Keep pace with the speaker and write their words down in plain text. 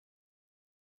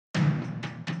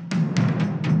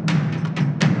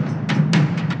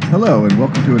Hello, and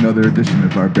welcome to another edition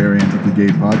of Barbarians at the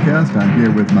Gate podcast. I'm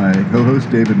here with my co-host,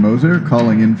 David Moser,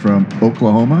 calling in from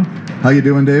Oklahoma. How you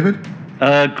doing, David?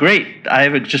 Great. I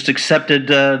have just accepted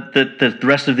that the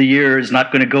rest of the year is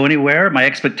not going to go anywhere. My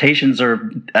expectations are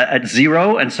at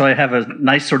zero, and so I have a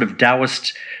nice sort of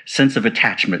Taoist sense of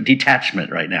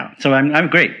detachment right now. So I'm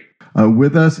great.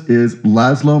 With us is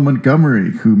Laszlo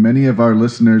Montgomery, who many of our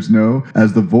listeners know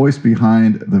as the voice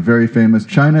behind the very famous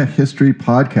China History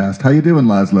podcast. How you doing,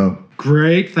 Laszlo?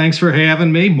 Great. Thanks for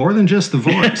having me. More than just the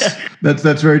voice.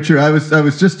 That's very true.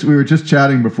 We were just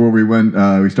chatting before we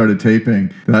started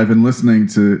taping that I've been listening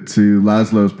to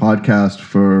Laszlo's podcast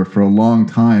for a long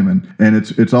time, and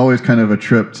it's always kind of a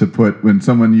trip to put when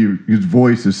someone whose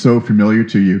voice is so familiar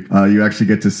to you, you actually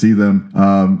get to see them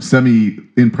semi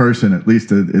in person, at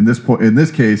least in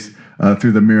this case.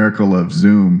 Through the miracle of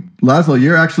Zoom. Laszlo,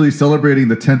 you're actually celebrating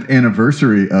the 10th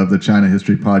anniversary of the China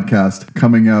History podcast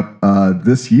coming up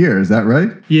this year. Is that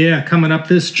right? Yeah, coming up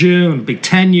this June. Be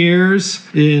 10 years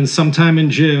sometime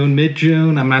in June,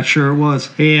 mid-June. I'm not sure it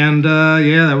was. And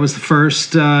that was the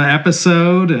first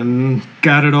episode and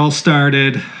got it all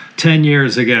started 10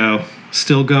 years ago.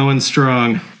 Still going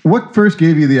strong. What first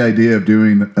gave you the idea of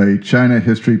doing a China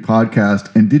History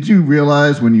podcast? And did you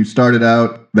realize when you started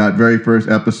out that very first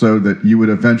episode that you would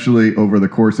eventually, over the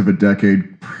course of a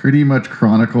decade, pretty much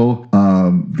chronicle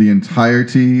the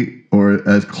entirety, or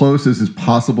as close as is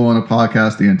possible on a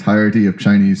podcast, the entirety of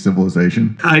Chinese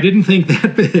civilization? I didn't think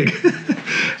that big.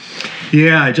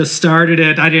 Yeah, I just started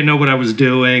it. I didn't know what I was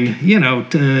doing.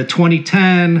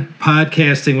 2010,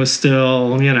 podcasting was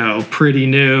still, pretty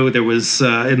new. There was,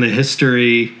 in the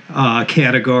history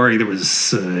category, there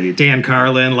was Dan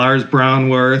Carlin, Lars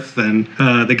Brownworth, and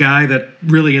the guy that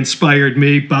really inspired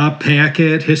me, Bob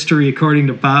Packett, History According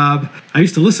to Bob. I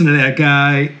used to listen to that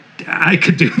guy. I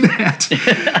could do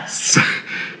that.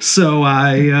 So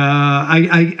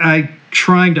I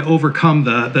trying to overcome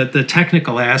the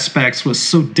technical aspects was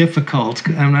so difficult.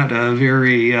 I'm not a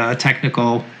very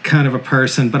technical kind of a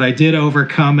person, but I did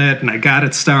overcome it and I got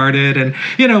it started. And,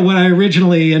 what I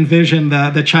originally envisioned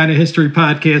the China History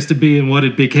podcast to be and what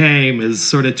it became is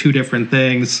sort of two different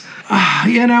things.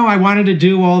 I wanted to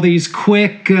do all these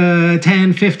quick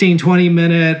 10, 15,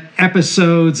 20-minute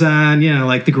episodes on,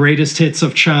 like the greatest hits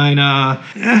of China.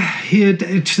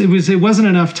 It wasn't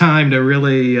enough time to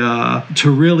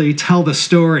really tell the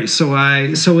story. So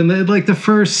in the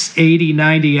first 80,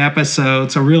 90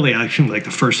 episodes, or really actually like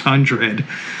the first 100,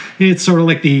 it's sort of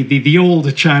like the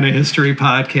old China History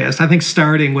podcast. I think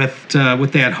starting with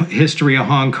that History of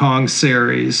Hong Kong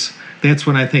series, that's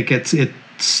when I think it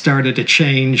started to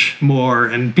change more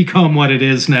and become what it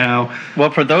is now.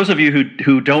 Well, for those of you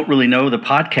who don't really know the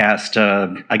podcast,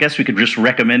 I guess we could just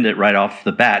recommend it right off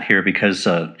the bat here, because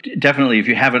definitely if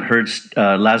you haven't heard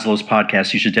Laszlo's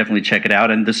podcast, you should definitely check it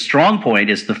out. And the strong point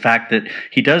is the fact that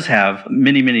he does have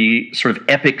many, many sort of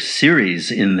epic series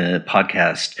in the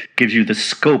podcast. Gives you the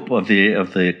scope of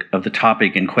the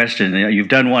topic in question. You've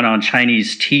done one on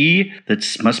Chinese tea that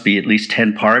must be at least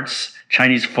 10 parts.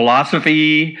 Chinese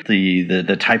philosophy,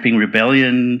 the Taiping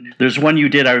Rebellion. There's one you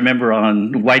did, I remember,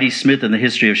 on Whitey Smith and the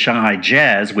history of Shanghai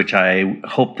jazz, which I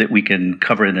hope that we can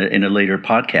cover in a later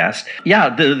podcast.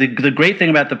 Yeah, the great thing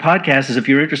about the podcast is if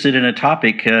you're interested in a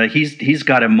topic, he's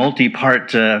got a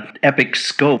multi-part epic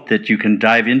scope that you can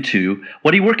dive into.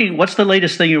 What's the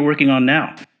latest thing you're working on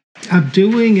now? I'm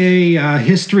doing a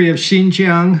history of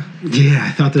Xinjiang. Yeah,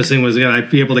 I thought this thing was I'd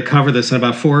be able to cover this in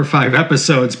about 4 or 5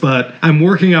 episodes, but I'm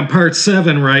working on part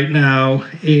 7 right now,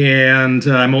 and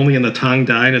I'm only in the Tang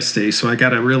Dynasty, so I got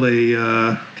to really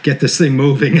get this thing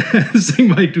moving. This thing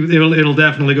it'll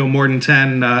definitely go more than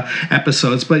 10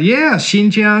 episodes. But yeah,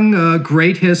 Xinjiang,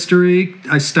 great history.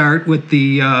 I start with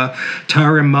the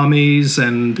Tarim mummies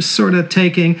and sort of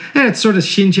it's sort of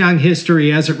Xinjiang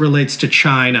history as it relates to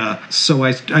China. So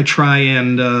I try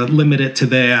and limit it to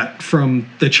that from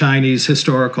the Chinese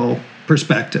historical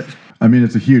perspective. I mean,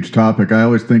 it's a huge topic. I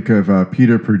always think of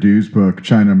Peter Perdue's book,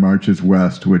 China Marches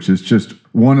West, which is just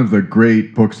one of the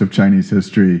great books of Chinese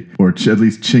history, or at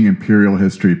least Qing imperial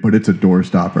history, but it's a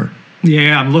doorstopper.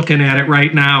 Yeah, I'm looking at it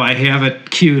right now. I have it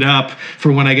queued up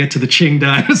for when I get to the Qing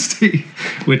Dynasty,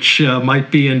 which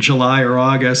might be in July or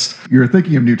August. You're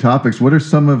thinking of new topics. What are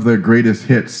some of the greatest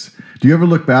hits? Do you ever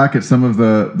look back at some of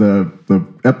the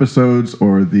episodes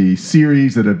or the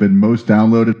series that have been most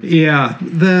downloaded? Yeah,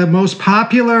 the most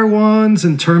popular ones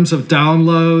in terms of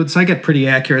downloads, I get pretty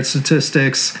accurate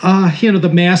statistics.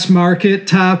 The mass market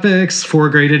topics, Four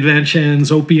Great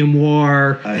Inventions, Opium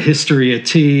War, History of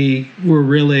Tea were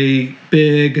really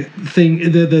big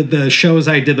thing. The shows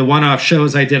I did, the one-off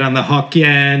shows I did on the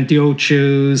Hokkien,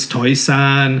 Teochews,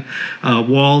 Toisan,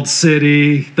 Walled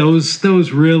City,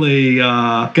 those really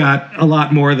got a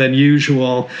lot more than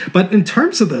usual. But in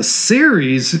terms of the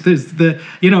series,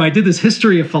 I did this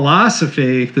history of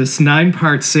philosophy, this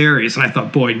 9-part series, and I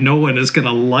thought, boy, no one is going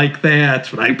to like that.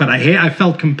 But I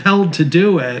felt compelled to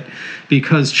do it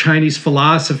because Chinese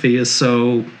philosophy is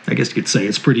so, I guess you could say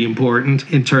it's pretty important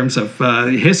in terms of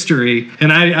history.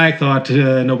 And I thought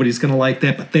nobody's going to like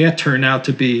that, but that turned out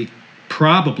to be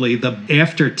probably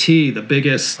after Tea, the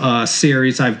biggest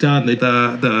series I've done.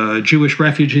 The Jewish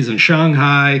refugees in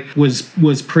Shanghai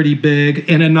was pretty big.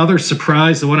 And another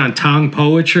surprise, the one on Tang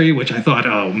poetry, which I thought,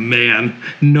 oh man,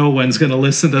 no one's going to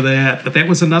listen to that. But that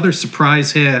was another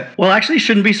surprise hit. Well, actually, it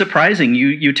shouldn't be surprising.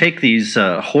 You take these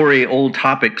hoary old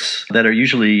topics that are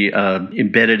usually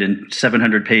embedded in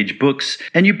 700-page books,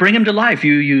 and you bring them to life.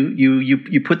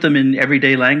 You put them in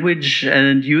everyday language,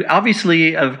 and you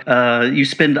obviously you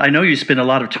spend a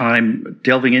lot of time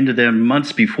delving into them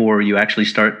months before you actually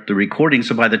start the recording.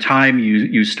 So by the time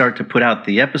you start to put out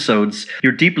the episodes,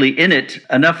 you're deeply in it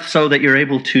enough so that you're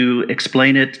able to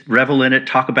explain it, revel in it,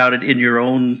 talk about it in your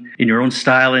own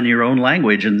style, in your own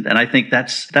language. And I think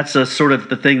that's a sort of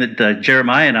the thing that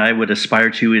Jeremiah and I would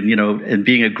aspire to in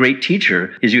being a great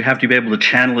teacher, is you have to be able to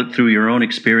channel it through your own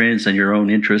experience and your own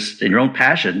interest and your own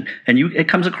passion. And it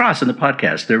comes across in the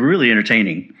podcast. They're really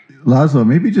entertaining. Laszlo,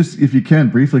 maybe just, if you can,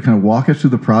 briefly kind of walk us through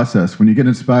the process when you get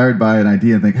inspired by an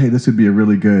idea and think, hey, this would be a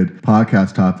really good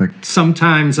podcast topic.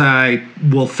 Sometimes I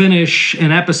will finish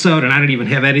an episode and I don't even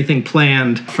have anything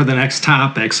planned for the next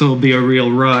topic, so it'll be a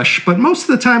real rush. But most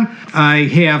of the time I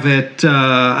have it,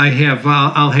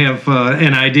 I'll have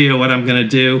an idea what I'm going to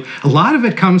do. A lot of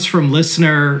it comes from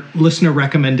listener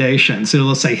recommendations.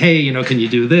 It'll say, hey, can you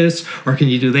do this or can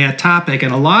you do that topic?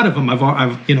 And a lot of them,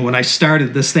 I've when I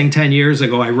started this thing 10 years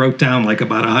ago, I wrote down like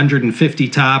about 150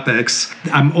 topics.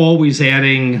 I'm always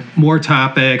adding more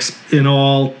topics in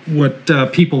all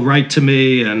what people write to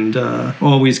me, and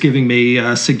always giving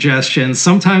me suggestions.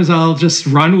 Sometimes I'll just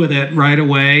run with it right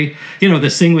away.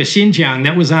 This thing with Xinjiang,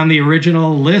 that was on the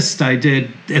original list I did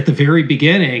at the very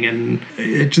beginning, and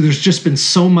there's just been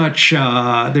so much.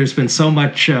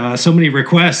 So many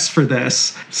requests for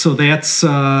this. So that's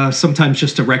sometimes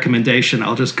just a recommendation.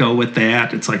 I'll just go with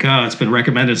that. It's like, it's been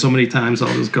recommended so many times,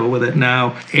 I'll just go with it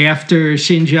now. After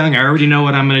Xinjiang, I already know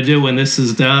what I'm going to do when this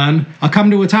is done. I'll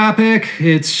come to a topic.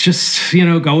 It's just,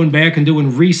 going back and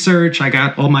doing research. I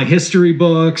got all my history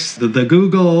books, the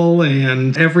Google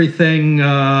and everything,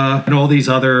 and all these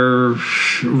other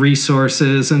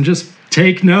resources, and just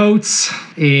take notes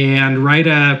and write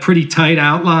a pretty tight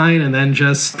outline and then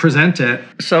just present it.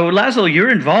 So, Laszlo, your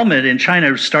involvement in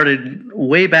China started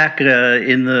way back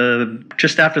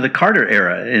just after the Carter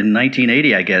era in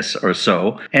 1980, I guess, or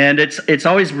so. And it's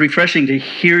always refreshing to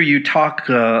hear you talk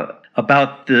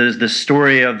about the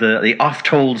story of the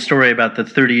oft-told story about the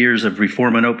 30 years of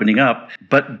reform and opening up,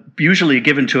 but usually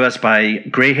given to us by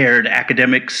gray-haired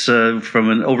academics from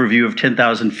an overview of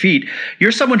 10,000 feet.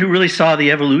 You're someone who really saw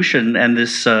the evolution and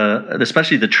this,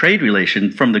 especially the trade relation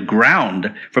from the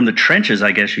ground, from the trenches,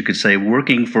 I guess you could say,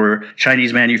 working for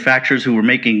Chinese manufacturers who were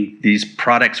making these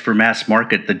products for mass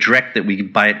market, the dreck that we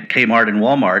buy at Kmart and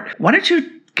Walmart. Why don't you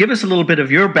give us a little bit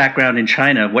of your background in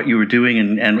China, what you were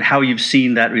doing, and how you've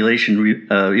seen that relation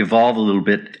evolve a little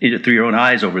bit through your own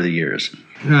eyes over the years.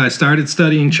 I started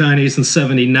studying Chinese in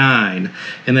 79,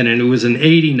 and then it was in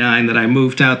 89 that I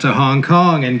moved out to Hong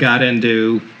Kong and got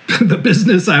into the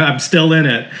business. I'm still in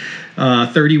it,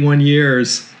 31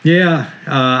 years. Yeah,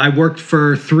 I worked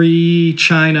for 3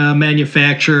 China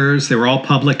manufacturers. They were all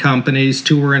public companies.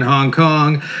 2 were in Hong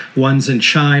Kong, 1's in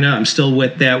China. I'm still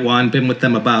with that one. Been with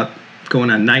them about going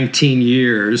on 19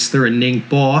 years. They're in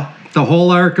Ningbo. The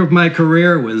whole arc of my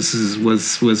career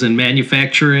was in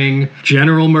manufacturing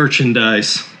general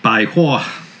merchandise, Baihuo.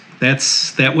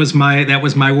 That was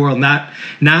my world.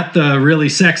 Not the really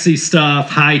sexy stuff,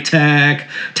 high tech,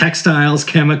 textiles,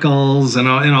 chemicals, and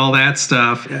all that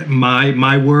stuff.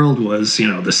 My world was,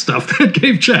 the stuff that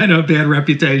gave China a bad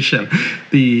reputation.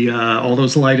 All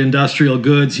those light industrial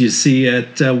goods you see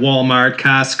at Walmart,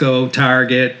 Costco,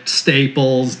 Target,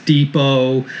 Staples,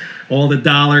 Depot, all the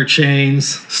dollar chains,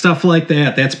 stuff like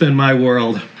that. That's been my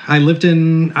world. I lived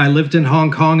in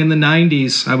Hong Kong in the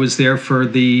 90s. I was there for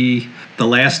the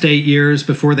last 8 years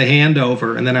before the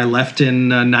handover, and then I left in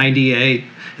 98,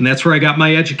 and that's where I got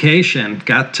my education.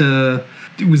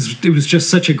 It was just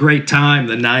such a great time,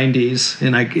 the 90s,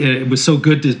 and it was so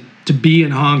good to be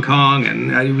in Hong Kong,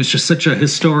 and it was just such a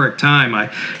historic time. I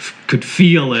could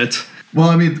feel it. Well,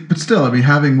 I mean, but still, I mean,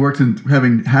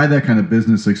 having had that kind of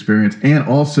business experience, and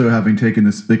also having taken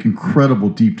this incredible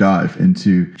deep dive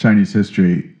into Chinese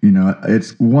history,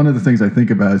 it's one of the things I think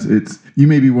about is you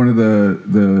may be one of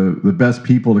the best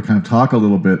people to kind of talk a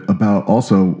little bit about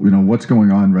also, what's going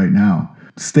on right now,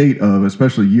 state of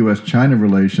especially U.S.-China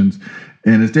relations.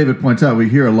 And as David points out, we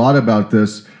hear a lot about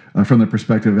this from the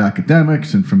perspective of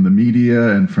academics and from the media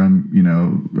and from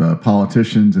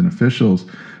politicians and officials.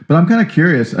 But I'm kind of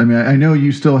curious. I mean, I know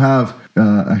you still have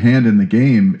a hand in the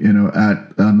game,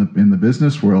 in the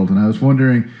business world, and I was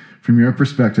wondering, from your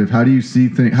perspective, how do you see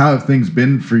how have things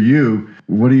been for you?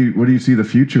 What do you see the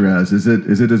future as? Is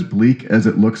it as bleak as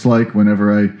it looks like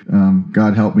whenever I,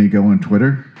 God help me, go on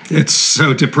Twitter? It's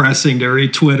so depressing to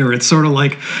read Twitter. It's sort of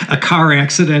like a car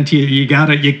accident. You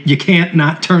can't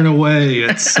not turn away.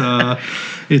 It's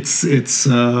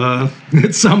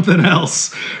something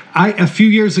else. A few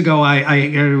years ago,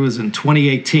 it was in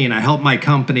 2018. I helped my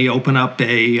company open up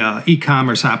a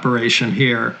e-commerce operation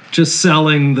here, just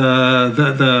selling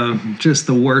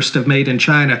the worst of made in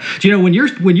China. Do you know when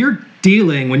you're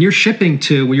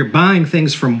buying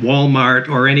things from Walmart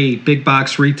or any big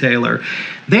box retailer,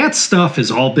 that stuff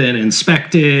has all been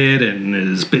inspected and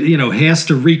has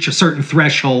to reach a certain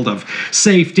threshold of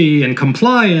safety and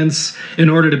compliance in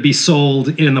order to be sold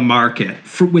in the market.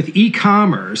 With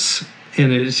e-commerce,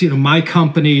 and it's, my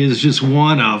company is just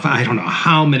one of, I don't know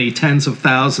how many tens of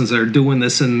thousands that are doing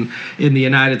this in the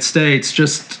United States.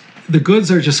 Just the goods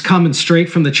are just coming straight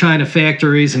from the China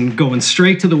factories and going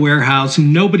straight to the warehouse.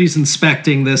 Nobody's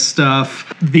inspecting this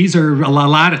stuff. These are a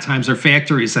lot of times are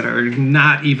factories that are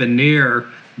not even near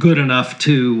good enough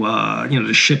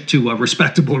to ship to a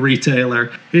respectable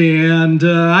retailer. And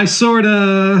I sort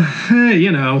of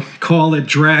call it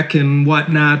dreck and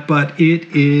whatnot, but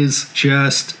it is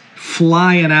just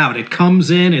flying out. It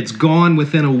comes in, it's gone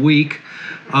within a week.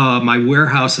 My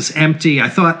warehouse is empty. I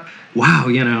thought, wow,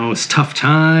 it's tough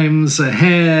times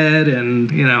ahead. And,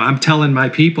 I'm telling my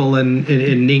people in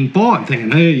Ningbo, I'm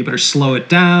thinking, hey, you better slow it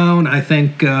down. I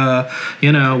think,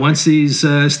 once these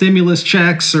stimulus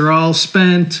checks are all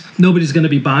spent, nobody's going to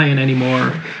be buying any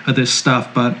more of this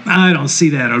stuff. But I don't see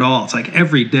that at all. It's like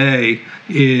every day,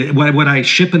 what I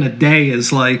ship in a day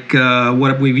is like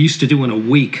what we used to do in a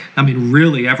week. I mean,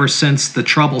 really, ever since the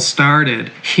trouble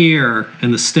started here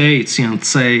in the States,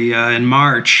 say in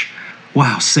March,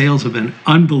 wow, sales have been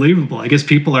unbelievable. I guess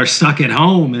people are stuck at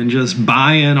home and just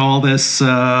buying all this,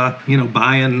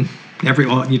 doing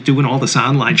all this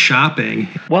online shopping.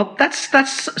 Well,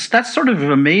 that's sort of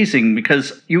amazing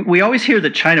because we always hear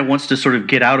that China wants to sort of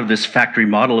get out of this factory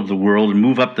model of the world and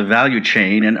move up the value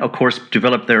chain and, of course,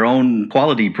 develop their own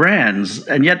quality brands.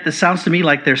 And yet this sounds to me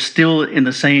like they're still in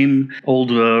the same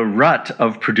old rut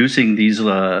of producing these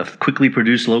quickly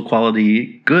produced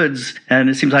low-quality goods. And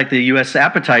it seems like the U.S.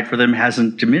 appetite for them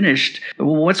hasn't diminished.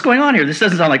 What's going on here? This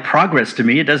doesn't sound like progress to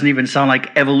me. It doesn't even sound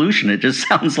like evolution. It just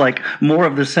sounds like more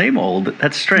of the same old.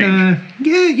 That's strange.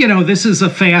 This is a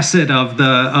facet of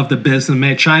the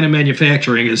business. China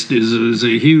manufacturing is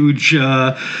a huge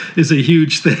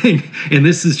thing, and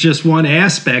this is just one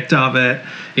aspect of it.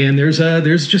 And there's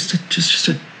just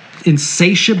a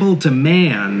insatiable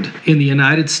demand in the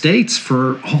United States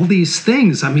for all these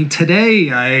things. I mean,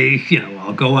 today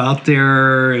I'll go out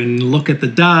there and look at the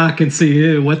dock and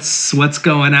see what's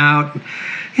going out.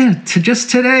 Yeah,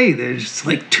 today there's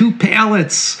like 2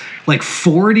 pallets, like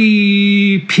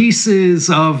 40 pieces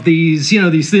of these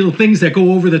little things that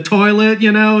go over the toilet,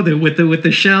 with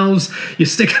the shelves. You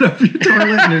stick it over your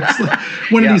toilet, and it's like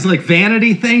one of these like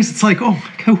vanity things. It's like, oh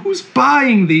my God, who's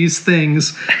buying these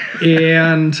things?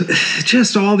 And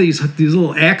just all these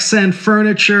little accent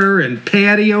furniture and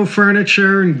patio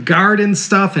furniture and garden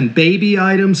stuff and baby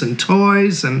items and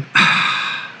toys and.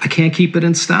 I can't keep it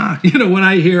in stock. When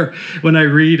I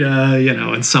read,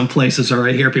 in some places, or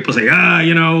I hear people say, we're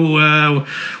not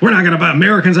going to buy,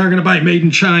 Americans aren't going to buy made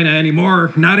in China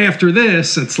anymore. Not after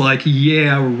this. It's like,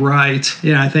 yeah, right.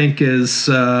 I think as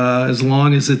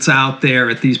long as it's out there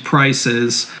at these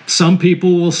prices, some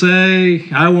people will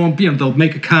say, I won't, they'll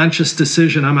make a conscious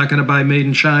decision. I'm not going to buy made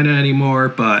in China anymore,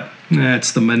 but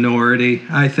that's the minority.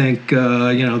 I think,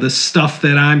 this stuff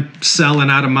that I'm selling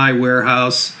out of my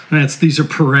warehouse, these are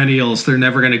perennials. They're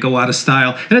never going to go out of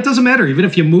style. And it doesn't matter. Even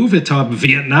if you move it to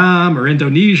Vietnam or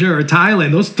Indonesia or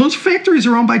Thailand, those factories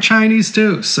are owned by Chinese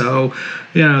too. So,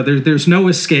 there's no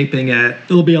escaping it.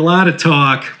 There'll be a lot of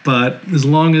talk, but as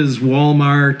long as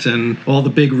Walmart and all the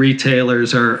big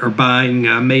retailers are buying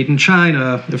made in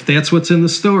China, if that's what's in the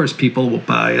stores, people will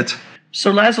buy it.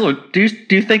 So, Laszlo, do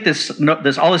you think this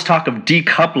all this talk of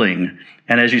decoupling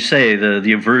And as you say,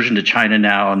 the aversion to China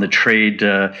now and the trade,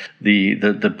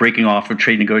 the breaking off of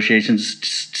trade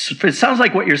negotiations, it sounds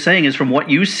like what you're saying is, from what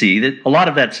you see, that a lot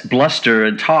of that's bluster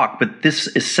and talk, but the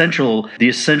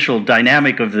essential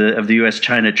dynamic of the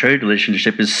U.S.-China trade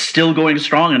relationship is still going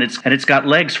strong, and it's got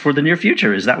legs for the near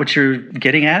future. Is that what you're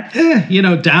getting at?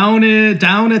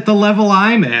 Down at the level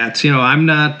I'm at. I'm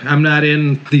not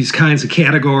in these kinds of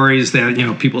categories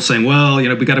that people saying, well,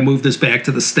 we got to move this back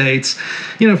to the States.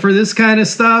 For this kind of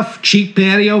stuff, cheap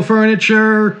patio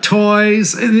furniture,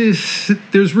 toys,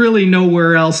 there's really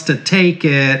nowhere else to take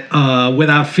it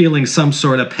without feeling some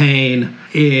sort of pain.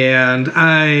 And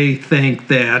I think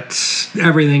that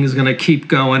everything is going to keep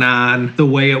going on the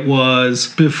way it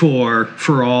was before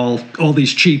for all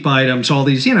these cheap items, all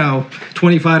these,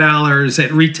 $25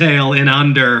 at retail and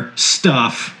under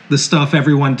stuff, the stuff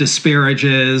everyone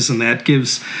disparages, and that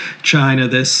gives China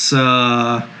this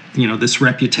this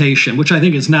reputation, which I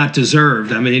think is not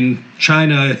deserved. I mean,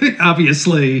 China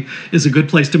obviously is a good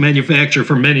place to manufacture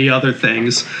for many other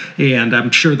things, and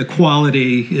I'm sure the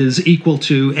quality is equal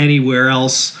to anywhere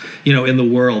else, in the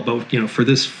world. But,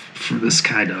 for this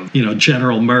kind of,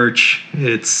 general merch,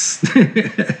 it's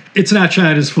it's not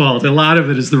China's fault. A lot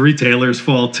of it is the retailer's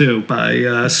fault too,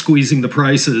 by squeezing the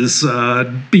prices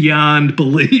beyond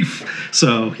belief.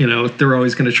 So, they're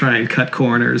always going to try and cut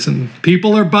corners, and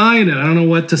people are buying it. I don't know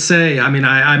what to say. I mean,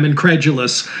 I'm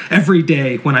incredulous every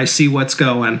day when I see what's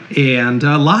going, and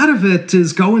a lot of it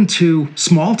is going to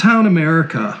small town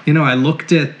America. I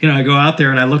looked at, I go out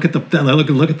there and I look at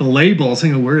the labels,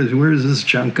 thinking, where is this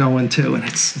junk going to? And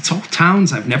it's all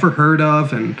towns I've never heard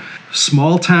of, and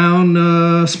small town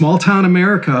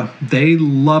America. They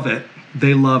love it.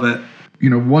 They love it.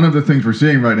 One of the things we're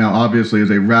seeing right now, obviously, is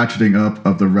a ratcheting up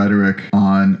of the rhetoric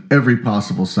on every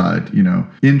possible side.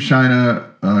 In China,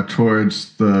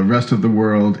 towards the rest of the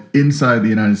world, inside the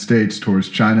United States towards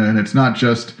China, and it's not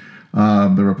just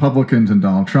the Republicans and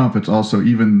Donald Trump. It's also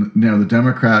even the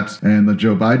Democrats and the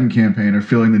Joe Biden campaign are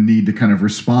feeling the need to kind of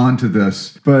respond to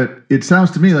this. But it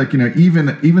sounds to me like even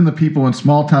the people in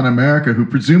small town America, who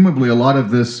presumably a lot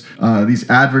of this these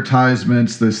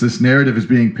advertisements, this narrative is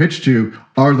being pitched to,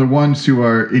 are the ones who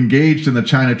are engaged in the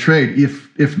China trade,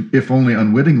 if only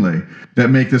unwittingly, that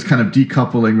make this kind of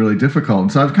decoupling really difficult. And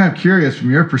so I was kind of curious,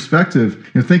 from your perspective,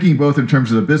 thinking both in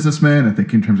terms of the businessman and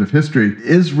thinking in terms of history,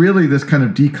 is really this kind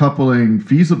of decoupling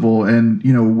feasible? And,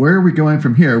 where are we going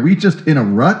from here? Are we just in a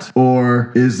rut,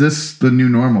 or is this the new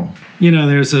normal?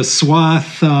 There's a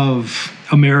swath of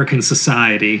American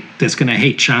society that's going to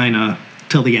hate China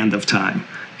till the end of time.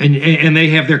 And they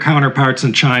have their counterparts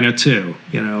in China too,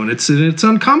 and it's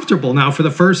uncomfortable now for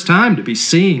the first time to be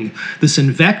seeing this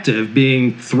invective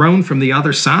being thrown from the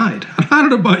other side. I don't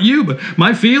know about you, but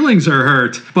my feelings are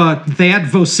hurt. But that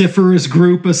vociferous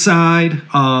group aside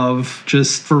of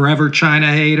just forever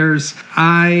China haters,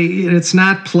 it's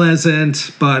not pleasant,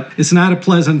 but it's not a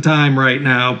pleasant time right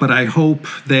now. But I hope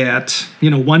that,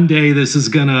 one day this is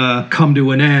gonna come to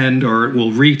an end, or it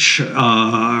will reach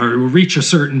a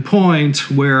certain point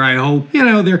where I hope,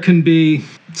 there can be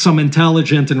some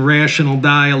intelligent and rational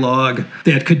dialogue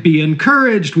that could be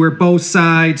encouraged, where both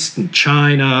sides,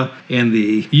 China and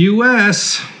the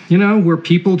U.S., where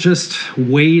people just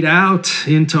wade out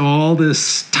into all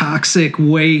this toxic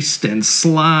waste and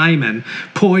slime and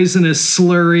poisonous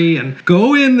slurry, and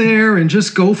go in there and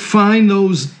just go find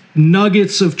those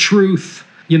nuggets of truth,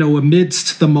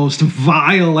 amidst the most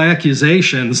vile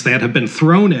accusations that have been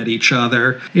thrown at each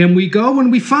other. And we go and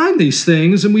we find these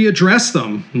things and we address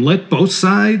them and let both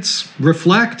sides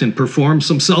reflect and perform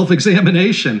some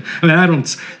self-examination. I mean,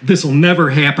 this will never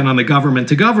happen on the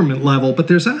government-to-government level, but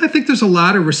I think there's a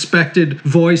lot of respected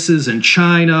voices in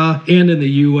China and in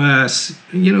the U.S.,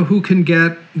 who can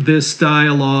get this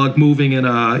dialogue moving in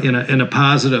a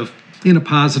positive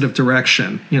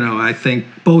direction. I think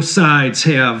both sides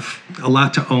have a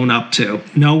lot to own up to.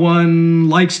 No one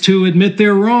likes to admit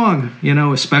they're wrong,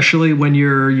 especially when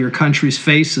your country's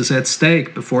face is at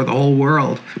stake before the whole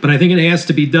world. But I think it has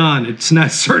to be done. It's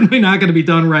certainly not going to be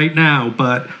done right now,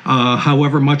 but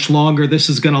however much longer this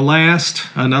is going to last,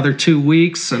 another 2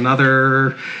 weeks,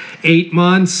 another 8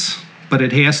 months, but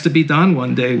it has to be done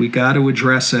one day. We got to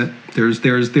address it.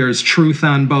 There's truth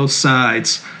on both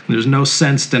sides. There's no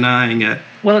sense denying it.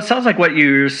 Well, it sounds like what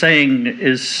you're saying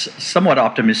is somewhat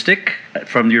optimistic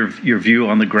from your view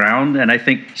on the ground. And I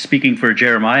think, speaking for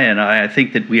Jeremiah and I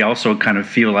think that we also kind of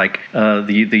feel like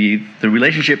the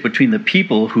relationship between the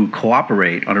people who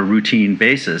cooperate on a routine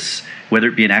basis, whether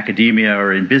it be in academia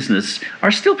or in business,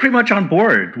 are still pretty much on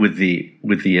board with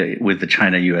the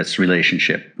China-U.S.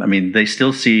 relationship. I mean, they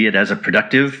still see it as a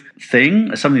productive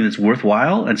thing, something that's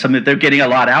worthwhile, and something that they're getting a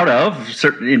lot out of.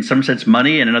 In some sense,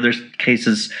 money, and in other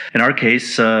cases, in our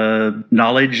case,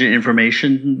 knowledge,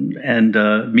 information, and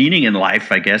meaning in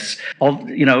life. I guess.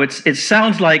 It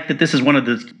sounds like that this is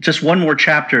just one more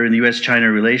chapter in the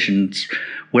U.S.-China relations,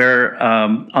 where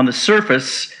on the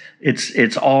surface,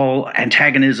 it's all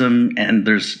antagonism, and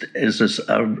there's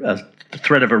a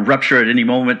threat of a rupture at any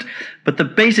moment. But the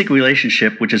basic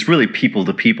relationship, which is really people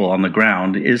to people on the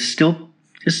ground, is still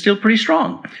pretty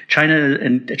strong. China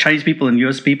and Chinese people and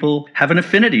U.S. people have an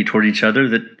affinity toward each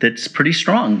other that's pretty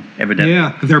strong, evidently.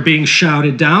 Yeah, they're being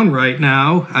shouted down right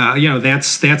now.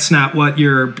 That's not what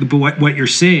you're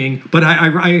seeing. But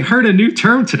I heard a new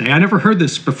term today. I never heard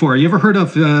this before. You ever heard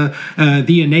of the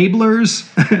enablers?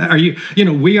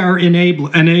 We are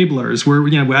enablers.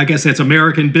 We're I guess that's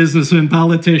American businessmen,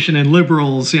 politicians, and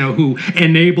liberals. Who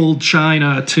enabled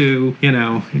China to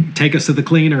take us to the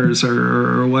cleaners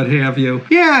or what have you.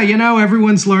 Yeah,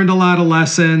 everyone's learned a lot of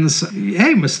lessons.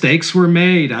 Hey, mistakes were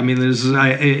made. I mean,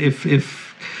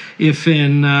 if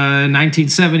in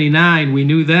 1979 we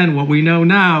knew then what we know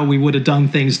now, we would have done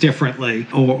things differently,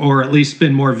 or at least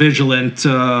been more vigilant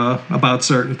about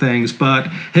certain things. But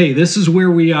hey, this is where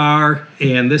we are,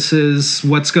 and this is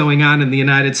what's going on in the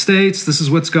United States. This is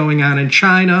what's going on in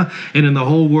China and in the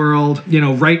whole world.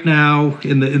 Right now,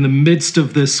 in the midst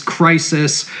of this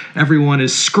crisis, everyone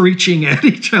is screeching at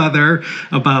each other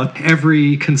about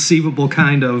every conceivable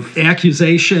kind of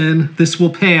accusation. This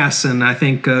will pass, and I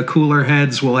think cooler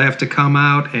heads will have to come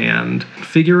out and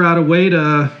figure out a way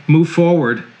to move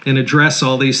forward and address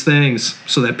all these things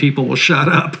so that people will shut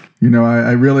up.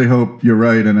 I really hope you're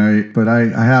right, but I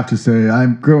have to say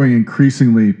I'm growing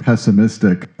increasingly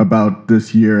pessimistic about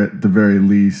this year at the very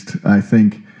least. I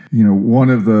think one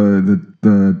of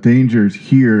the dangers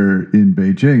here in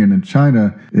Beijing and in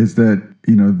China is that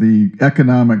the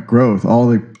economic growth, all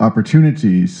the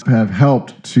opportunities have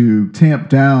helped to tamp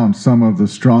down some of the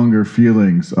stronger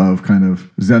feelings of kind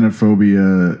of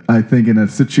xenophobia. I think in a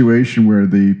situation where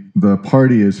the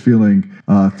party is feeling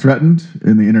threatened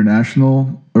in the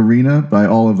international arena by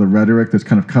all of the rhetoric that's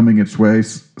kind of coming its way,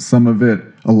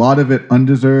 a lot of it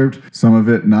undeserved, some of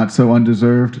it not so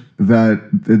undeserved, that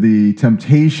the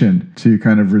temptation to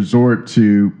kind of resort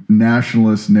to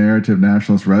nationalist narrative,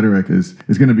 nationalist rhetoric is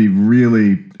going to be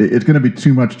it's going to be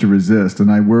too much to resist.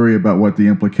 And I worry about what the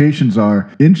implications are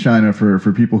in China for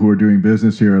people who are doing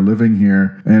business here or living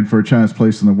here, and for China's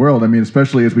place in the world. I mean,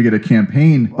 especially as we get a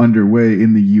campaign underway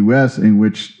in the U.S. in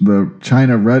which the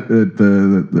China,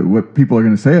 what people are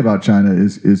going to say about China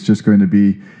is just going to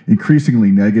be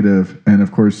increasingly negative. And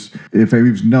of course, if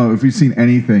we've seen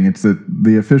anything, it's that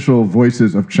the official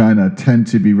voices of China tend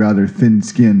to be rather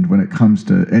thin-skinned when it comes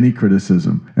to any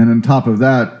criticism. And on top of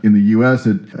that, in the U.S.,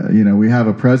 we have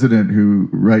a president who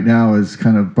right now is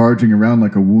kind of barging around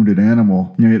like a wounded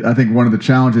animal. I think one of the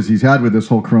challenges he's had with this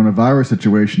whole coronavirus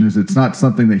situation is it's not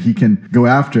something that he can go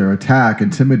after, attack,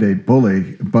 intimidate,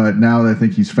 bully. But now I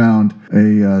think he's found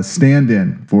a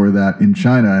stand-in for that in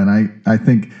China. And I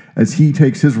think as he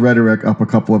takes his rhetoric up a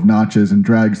couple of notches and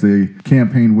drags the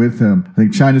campaign with him, I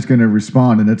think China's going to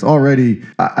respond. And it's already,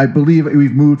 I believe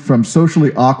we've moved from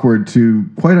socially awkward to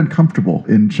quite uncomfortable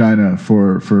in China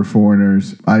for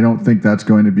foreigners. I don't think that's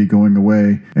going to be going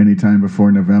away anytime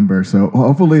before November. So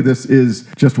hopefully this is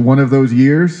just one of those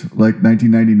years, like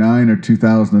 1999 or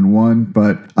 2001.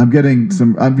 But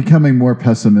I'm becoming more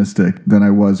pessimistic than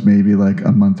I was maybe like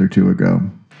a month or two ago.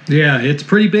 Yeah, it's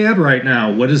pretty bad right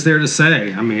now. What is there to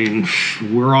say? I mean,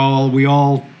 we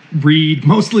all read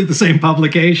mostly the same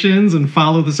publications and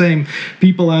follow the same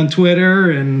people on Twitter.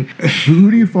 And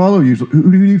who do you follow?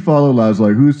 Who do you follow,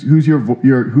 Laszlo?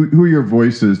 Who are your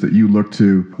voices that you look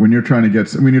to when you're trying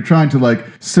to like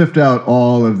sift out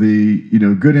all of the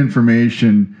good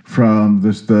information from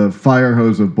the fire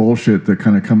hose of bullshit that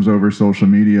kind of comes over social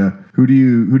media? Who do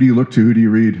you look to? Who do you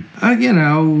read?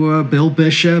 Bill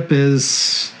Bishop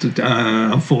is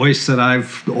a voice that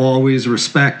I've always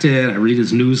respected. I read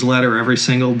his newsletter every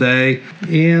single day,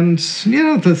 and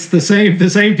the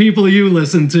same people you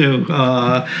listen to,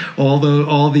 all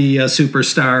the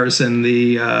superstars and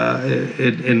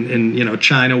in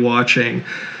China watching.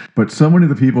 But so many of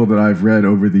the people that I've read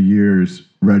over the years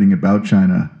writing about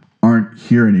China aren't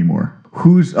here anymore.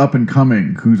 who's up and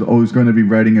coming, who's always going to be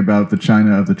writing about the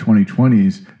China of the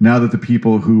 2020s, now that the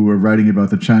people who were writing about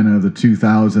the China of the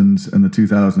 2000s and the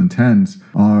 2010s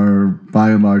are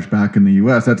by and large back in the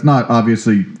U.S. That's not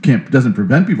obviously doesn't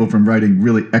prevent people from writing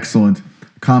really excellent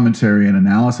commentary and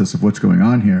analysis of what's going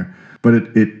on here, but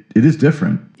it is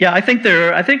different. Yeah, I think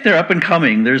they're up and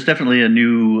coming. There's definitely a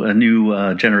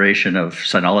new generation of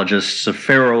sinologists, of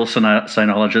feral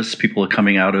sinologists. People are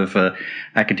coming out of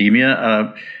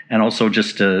academia, and also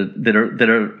just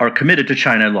that are committed to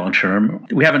China long term.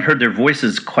 We haven't heard their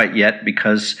voices quite yet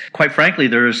because, quite frankly,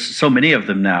 there's so many of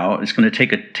them now. It's going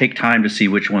to take time to see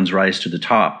which ones rise to the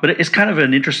top. But it's kind of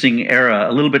an interesting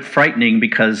era, a little bit frightening,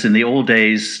 because in the old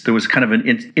days there was kind of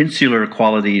an insular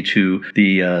quality to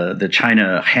the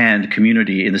China Han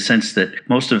community, in the sense that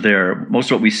most of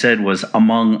what we said was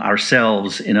among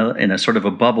ourselves in a sort of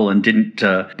a bubble, and didn't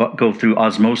go through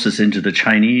osmosis into the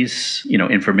Chinese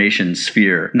information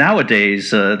sphere.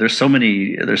 Nowadays, there's so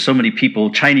many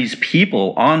people, Chinese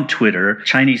people on Twitter,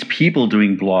 Chinese people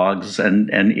doing blogs, and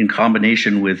in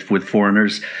combination with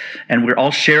foreigners, and we're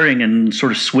all sharing and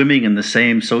sort of swimming in the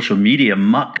same social media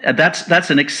muck. That's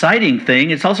an exciting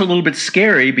thing. It's also a little bit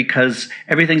scary because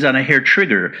everything's on a hair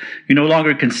trigger. You no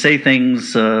longer can say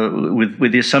things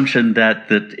with the assumption that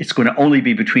it's going to only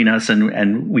be between us,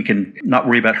 and we can not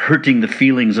worry about hurting the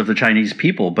feelings of the Chinese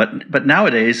people. But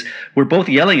nowadays we're both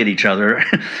yelling at each other,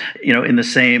 in the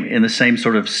same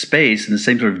sort of space, in the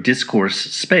same sort of discourse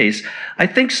space. I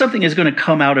think something is going to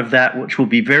come out of that which will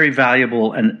be very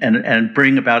valuable and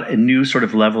bring about a new sort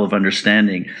of level of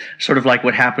understanding, sort of like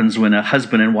what happens when a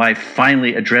husband and wife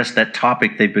finally address that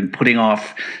topic they've been putting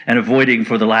off and avoiding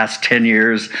for the last 10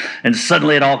 years, and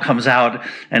suddenly it all comes out,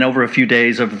 and over a few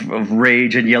days of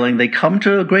rage and yelling, they come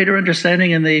to a greater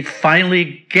understanding, and they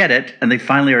finally get it, and they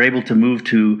finally are able to move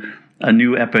to a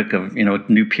new epoch of,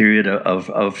 a new period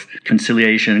of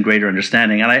conciliation and greater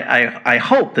understanding. And I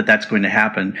hope that that's going to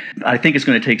happen. I think it's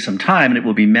going to take some time, and it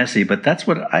will be messy, but that's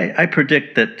what I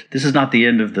predict, that this is not the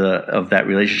end of that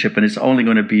relationship, and it's only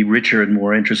going to be richer and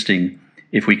more interesting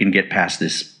if we can get past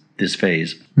this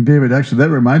phase. David, actually, that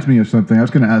reminds me of something. I was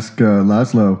going to ask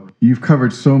Laszlo. You've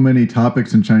covered so many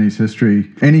topics in Chinese history.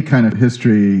 Any kind of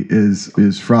history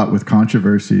is fraught with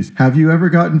controversies. Have you ever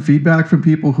gotten feedback from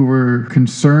people who were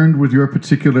concerned with your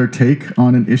particular take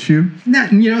on an issue?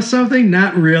 Not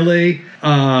really.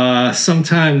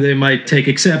 Sometimes they might take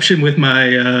exception with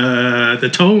the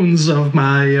tones of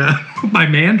my my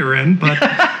Mandarin, but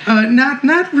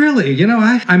not really.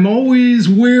 I'm always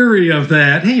wary of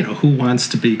that. Hey, who wants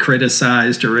to be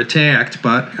criticized or attacked?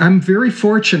 But I'm very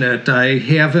fortunate. I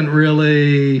haven't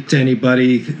really to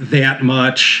anybody that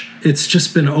much. It's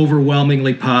just been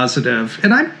overwhelmingly positive,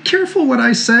 and I'm careful what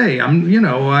I say.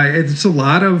 There's a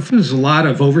lot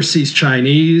of overseas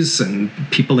Chinese and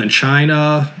people in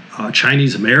China,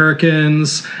 Chinese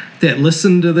Americans that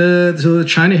listen to the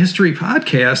China History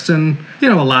podcast, and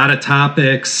a lot of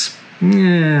topics.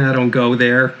 I don't go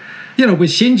there.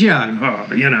 With Xinjiang,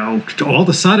 all of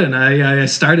a sudden I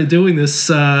started doing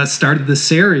started this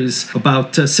series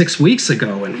about 6 weeks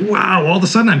ago, and wow, all of a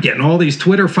sudden I'm getting all these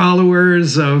Twitter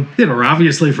followers,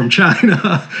 obviously from China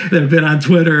that have been on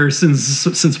Twitter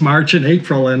since March and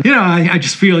April, and I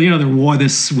just feel they're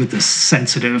with this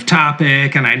sensitive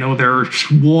topic, and I know they're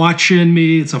watching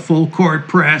me. It's a full court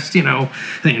press, saying,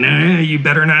 you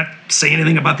better not say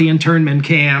anything about the internment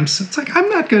camps. It's like, I'm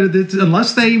not going to,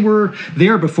 unless they were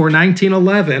there before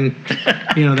 1911.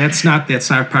 That's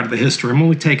not part of the history. I'm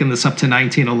only taking this up to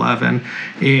 1911,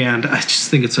 and I just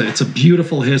think it's a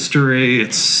beautiful history.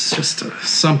 It's just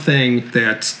something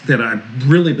that I've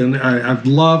really I've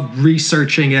loved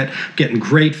researching it, getting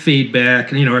great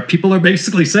feedback. And people are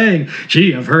basically saying,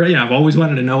 "Gee, I've heard. I've always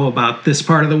wanted to know about this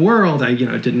part of the world. I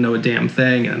didn't know a damn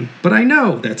thing." But I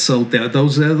know that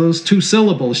those two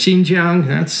syllables, Xinjiang,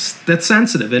 that's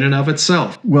sensitive in and of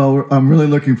itself. Well, I'm really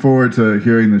looking forward to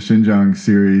hearing the Xinjiang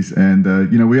series, and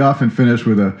we often finish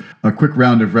with a quick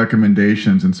round of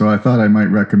recommendations, and so I thought I might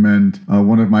recommend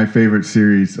one of my favorite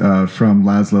series from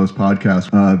Laszlo's podcast,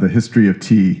 The History of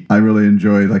Tea. I really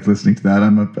enjoy listening to that.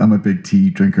 I'm a big tea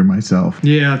drinker myself.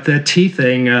 Yeah, that tea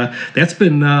thing, that's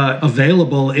been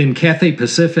available in Cathay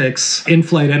Pacific's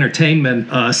in-flight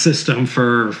entertainment system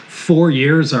for 4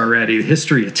 years already. The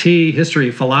history of tea, history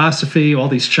of philosophy, all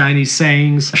these Chinese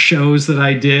sayings, shows that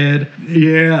I did.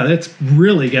 Yeah, that's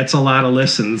really gets a lot of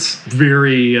listens.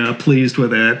 Very pleased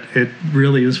with it. It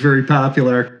really is very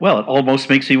popular. Well, it almost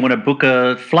makes me want to book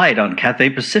a flight on Cathay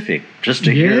Pacific just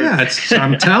to hear. Yeah,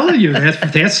 I'm telling you,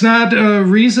 that's not a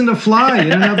reason to fly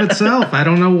in and of itself. I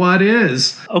don't know what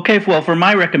is. Okay, well, for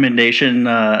my recommendation,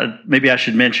 maybe I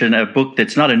should mention a book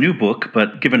that's not a new book,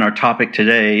 but given our topic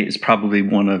today, is probably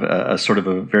one of a sort of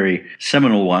a very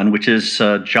seminal one, which is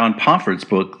John Pomfret's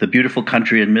book, The Beautiful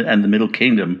Country and the Middle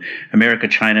Kingdom, America,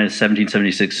 China,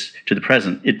 1776 to the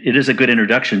present. It is a good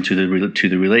introduction to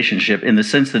the relationship in the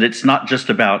sense that it's not just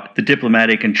about the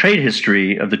diplomatic and trade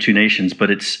history of the two nations, but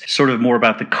it's sort of more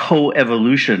about the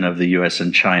co-evolution of the U.S.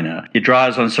 and China. It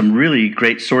draws on some really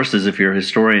great sources, if you're a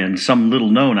historian, some little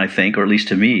known, I think, or at least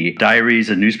to me, diaries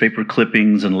and newspaper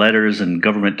clippings and letters and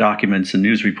government documents and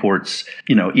news reports,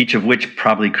 each of which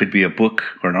probably could be a book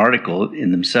or an article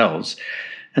in themselves.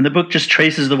 And the book just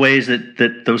traces the ways that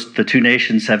the two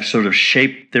nations have sort of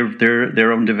shaped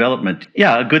their own development.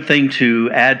 Yeah, a good thing to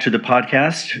add to the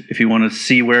podcast if you want to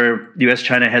see where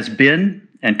U.S.-China has been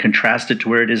and contrast it to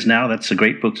where it is now. That's a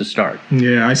great book to start.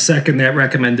 Yeah, I second that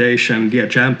recommendation. Yeah,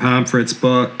 John Pomfret's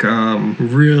book,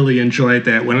 really enjoyed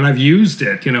that one, and I've used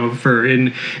it,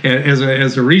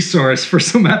 as a resource for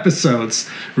some episodes.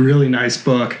 Really nice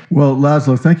book. Well,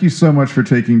 Laszlo, thank you so much for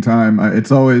taking time.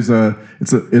 It's always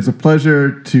it's a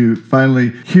pleasure to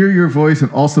finally hear your voice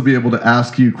and also be able to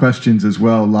ask you questions as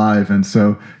well live. And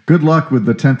so, good luck with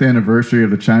the 10th anniversary of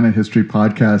the China History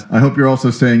Podcast. I hope you're also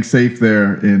staying safe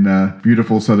there in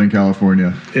beautiful Southern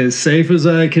California. As safe as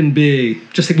I can be.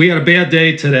 Just we had a bad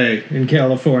day today in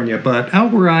California, but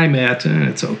out where I'm at,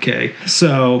 it's okay.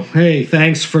 So, hey,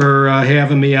 thanks for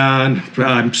having me on.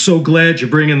 I'm so glad you're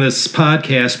bringing this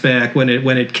podcast back. When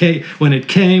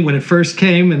it first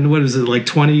came, and what is it, like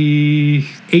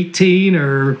 2018,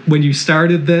 or when you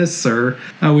started this? Or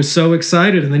I was so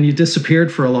excited, and then you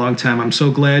disappeared for a long time. I'm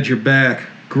so glad you're back.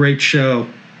 Great show.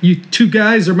 You two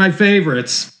guys are my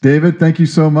favorites. David, thank you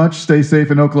so much. Stay safe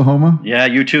in Oklahoma. Yeah,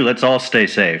 you too. Let's all stay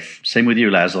safe. Same with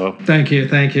you, Laszlo. Thank you.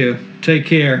 Take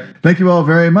care. Thank you all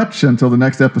very much. Until the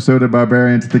next episode of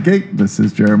Barbarians at the Gate, this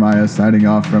is Jeremiah signing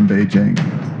off from Beijing.